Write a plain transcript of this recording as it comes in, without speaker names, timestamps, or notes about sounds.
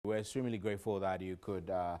we're extremely grateful that you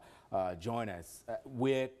could join us.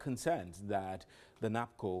 We're concerned that the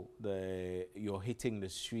Nabco, you're hitting the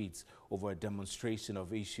streets over a demonstration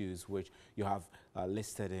of issues which you have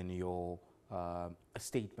listed in your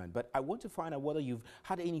statement. But I want to find out whether you've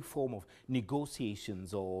had any form of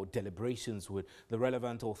negotiations or deliberations with the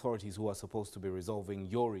relevant authorities who are supposed to be resolving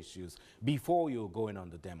your issues before you're going on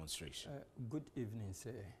the demonstration. Good evening,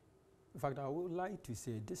 sir. In fact, I would like to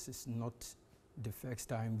say this is not the first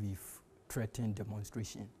time we've threatened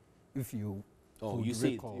demonstration. If you you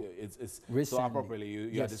see, so appropriately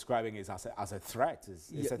you are describing it as a threat.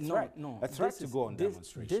 It's a threat. No, a threat to go on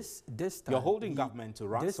demonstration. This time, you're holding government to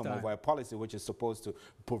ransom over a policy which is supposed to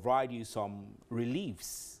provide you some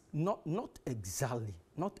reliefs. Not exactly.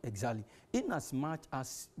 Not exactly. In as much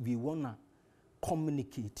as we wanna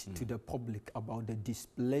communicate to the public about the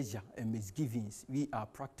displeasure and misgivings we are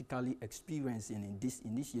practically experiencing in this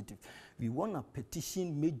initiative, we want to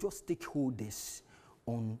petition major stakeholders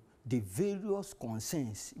on the various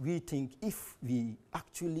concerns we think if we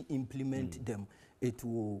actually implement them, it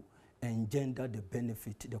will engender the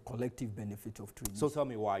benefit, the collective benefit of trainees. So tell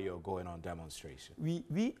me why you're going on demonstration.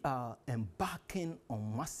 We are embarking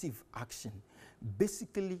on massive action,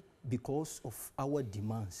 basically because of our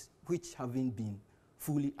demands, which haven't been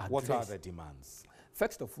fully addressed. What are the demands?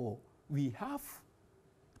 First of all, we have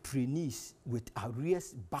trainees with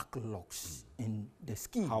arrears backlogs in the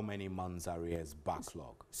scheme. How many months arrears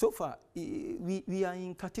backlog? So far, we are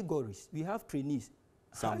in categories. We have trainees.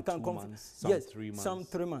 Some 2 months, some 3 months. Some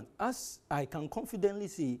 3 months. As I can confidently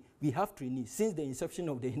say, we have trainees. Since the inception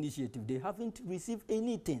of the initiative, they haven't received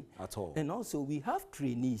anything. At all. And also, we have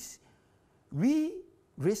trainees.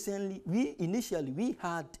 Initially, we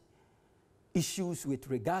had issues with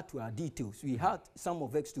regard to our details. We had some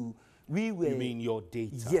of us to, You mean your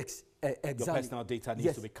data? Yes, exactly. Your personal data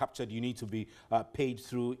needs to be captured. You need to be paid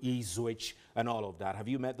through e-switch and all of that. Have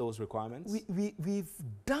you met those requirements? We've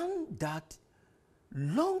done that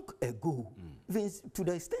long ago, to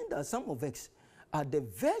the extent that some of us at the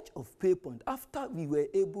verge of pay point after we were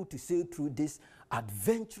able to sail through this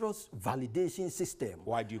adventurous validation system.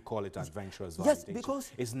 Why do you call it adventurous validation? Yes,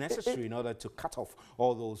 because it's necessary in order to cut off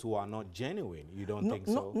all those who are not genuine. You don't think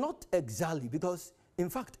so? Not exactly, because in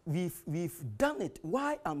fact, we've done it.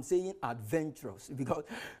 Why I'm saying adventurous? Because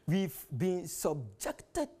we've been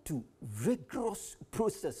subjected to rigorous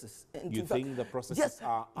processes. And you think the processes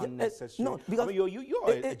are unnecessary? No, because I mean, you're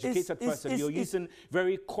an educated person. You're using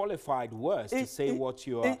very qualified words to say what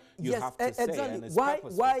you have to say. Exactly. And it's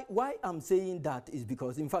why I'm saying that is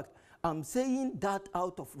because, in fact, I'm saying that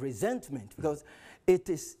out of resentment, because it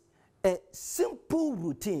is a simple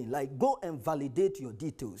routine, like go and validate your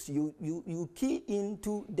details. You key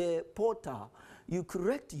into the portal, you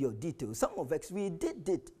correct your details. Some of us, we did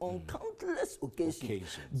it on countless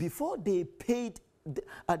occasions. Before they paid,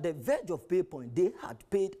 at the verge of pay point, they had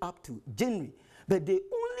paid up to January, but they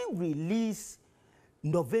only released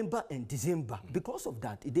November and December. Because of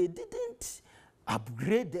that, they didn't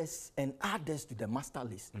upgrade us and add us to the master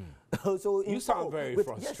list. So you sound very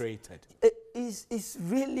frustrated. Yes, it's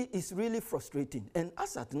really frustrating. And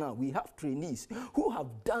as at now, we have trainees who have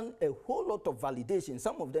done a whole lot of validation.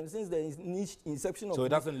 Some of them since the inception of so it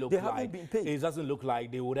doesn't look haven't been paid. It doesn't look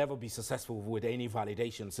like they would ever be successful with any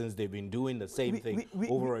validation since they've been doing the same thing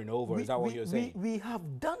over and over. Is that what you're saying? We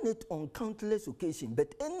have done it on countless occasions,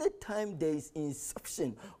 but any time there is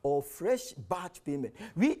inception or fresh batch payment,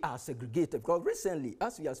 we are segregated. Because recently,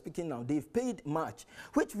 as we are speaking now, they've paid March,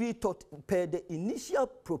 which we thought per the initial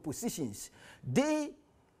propositions, they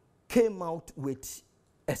came out with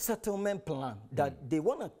a settlement plan that they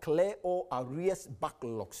want to clear all arrears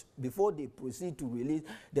backlogs before they proceed to release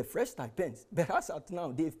the fresh stipends. But as at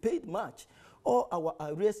now, they've paid March. All our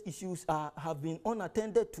arrears issues have been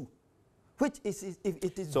unattended to, which is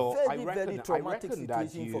so very traumatic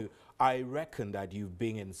situation. I reckon that you've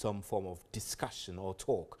been in some form of discussion or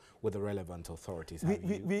talk with the relevant authorities.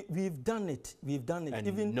 We've done it. We've done it. And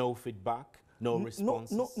even no feedback? No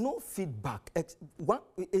responses? No feedback.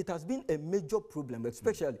 It has been a major problem,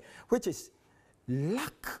 especially, which is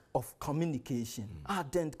lack of communication,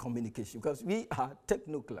 ardent communication, because we are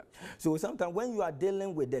technocrats. So sometimes when you are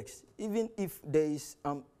dealing with X, even if there is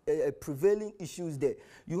a prevailing issues there,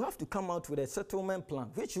 you have to come out with a settlement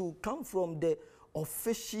plan, which will come from the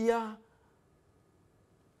official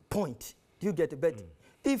point. You get it? But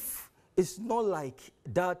if it's not like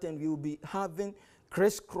that, and we will be having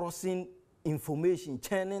crisscrossing information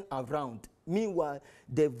churning around. Meanwhile,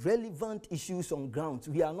 the relevant issues on ground,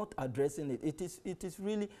 we are not addressing it. It is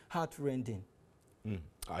really heart-rending.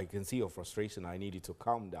 I can see your frustration. I need you to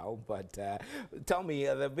calm down. But tell me,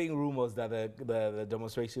 there have been rumors that the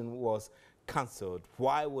demonstration was cancelled.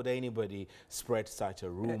 Why would anybody spread such a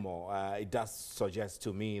rumor? It does suggest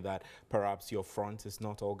to me that perhaps your front is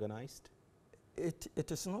not organized.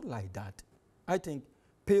 It is not like that. I think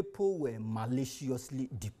people were maliciously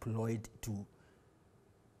deployed to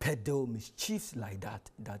peddle mischiefs like that,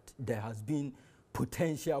 that there has been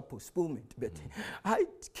potential postponement. But I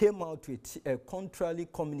came out with a contrary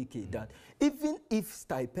communique that even if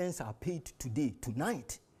stipends are paid today,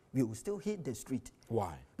 tonight, we will still hit the street.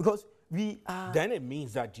 Why? Because we are... Then it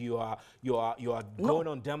means that you are going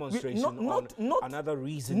on demonstration on another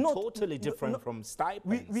reason totally different from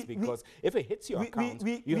stipends. Because if it hits your account,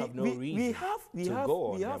 you have no reason to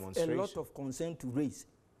go on demonstration. We have a lot of concern to raise.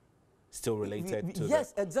 Still related to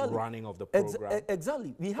yes, the exactly. running of the program?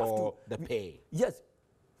 Exactly. We have or the pay? Yes.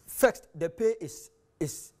 First, the pay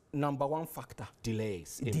is number one factor.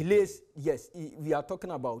 Delays. Delays, yes. We are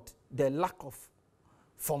talking about the lack of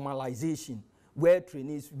formalization, where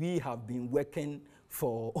trainees, we have been working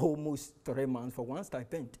for almost 3 months for one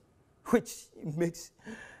stipend, which makes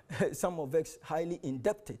some of us highly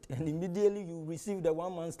indebted. And immediately you receive the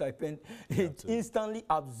 1 month stipend, it instantly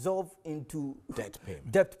absorbs into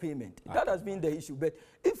debt payment. That has been the issue. But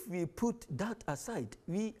if we put that aside,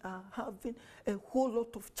 we are having a whole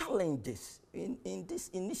lot of challenges in this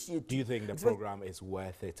initiative. Do you think the program is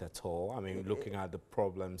worth it at all? I mean, looking at the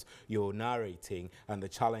problems you're narrating and the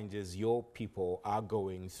challenges your people are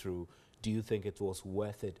going through, do you think it was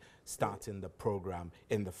worth it starting the program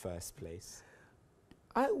in the first place?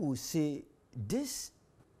 I would say this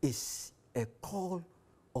is a call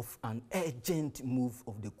of an urgent move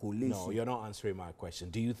of the coalition. No, you're not answering my question.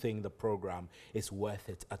 Do you think the program is worth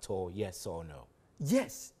it at all, yes or no?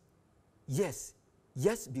 Yes. Yes.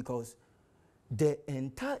 Yes, because the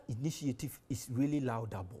entire initiative is really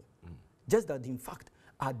laudable. Just that, in fact,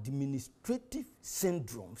 administrative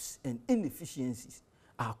syndromes and inefficiencies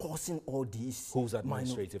are causing all these. Whose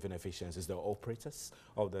administrative inefficiencies? The operators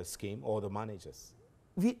of the scheme or the managers?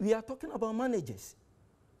 We are talking about managers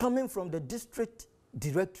coming from the district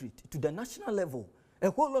directorate to the national level.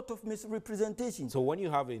 A whole lot of misrepresentation. So when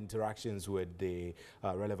you have interactions with the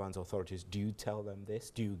relevant authorities, do you tell them this?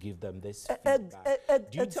 Do you give them this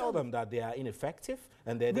feedback? Do you tell them that they are ineffective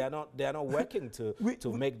and they are not working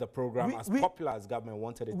to make the program as popular as government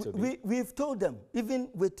wanted it to be? We've told them, even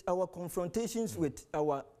with our confrontations with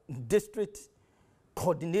our district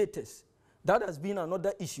coordinators. That has been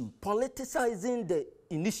another issue, politicizing the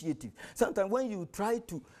initiative. Sometimes when you try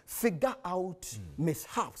to figure out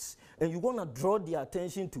mishaps and you want to draw the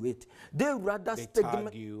attention to it, they rather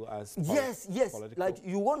tag you as yes, political. Like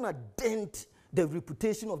you want to dent the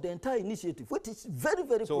reputation of the entire initiative, which is very,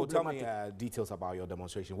 very problematic. So tell me details about your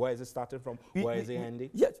demonstration. Where is it starting from? Where is it ending?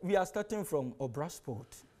 Yes, we are starting from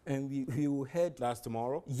Obrasport. And we will head... That's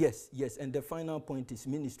tomorrow? Yes, yes. And the final point is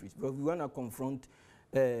ministries. But we want to confront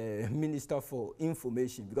Minister for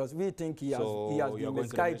Information, because we think he has been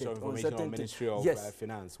misguided on certain Ministry of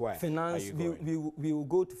Finance. Where? Finance. We will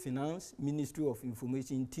go to Finance, Ministry of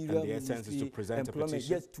Information, Interior, and the essence is to present Employment. A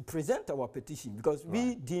petition? Yes, to present our petition, because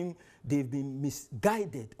we deem they've been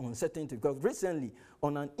misguided on certain things. Because recently,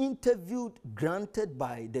 on an interview granted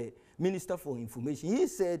by the Minister for Information, he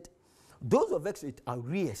said, those of us with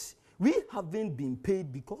arrears, we haven't been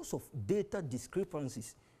paid because of data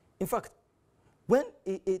discrepancies. In fact, when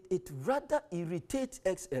it rather irritates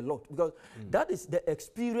us a lot, because that is the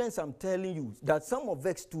experience I'm telling you, that some of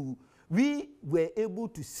us too, we were able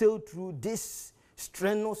to sail through this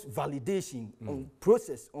strenuous validation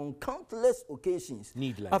process on countless occasions.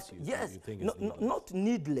 Needless, yes, you think it's needless. Not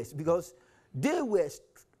needless, because they were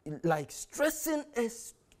like stressing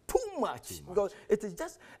us too much, because it is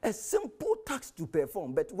just a simple task to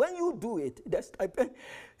perform. But when you do it, the stipend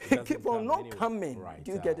keep on not coming. Right.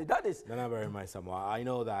 Do you get it? That is. Nana, very much, Samoa. I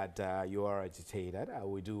know that you are agitated.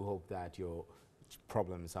 We do hope that your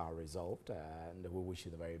problems are resolved, and we wish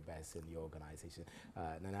you the very best in your organization.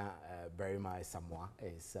 Nana, very much, Samoa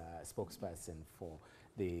is spokesperson for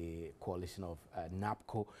the coalition of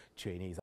Nabco Trainees.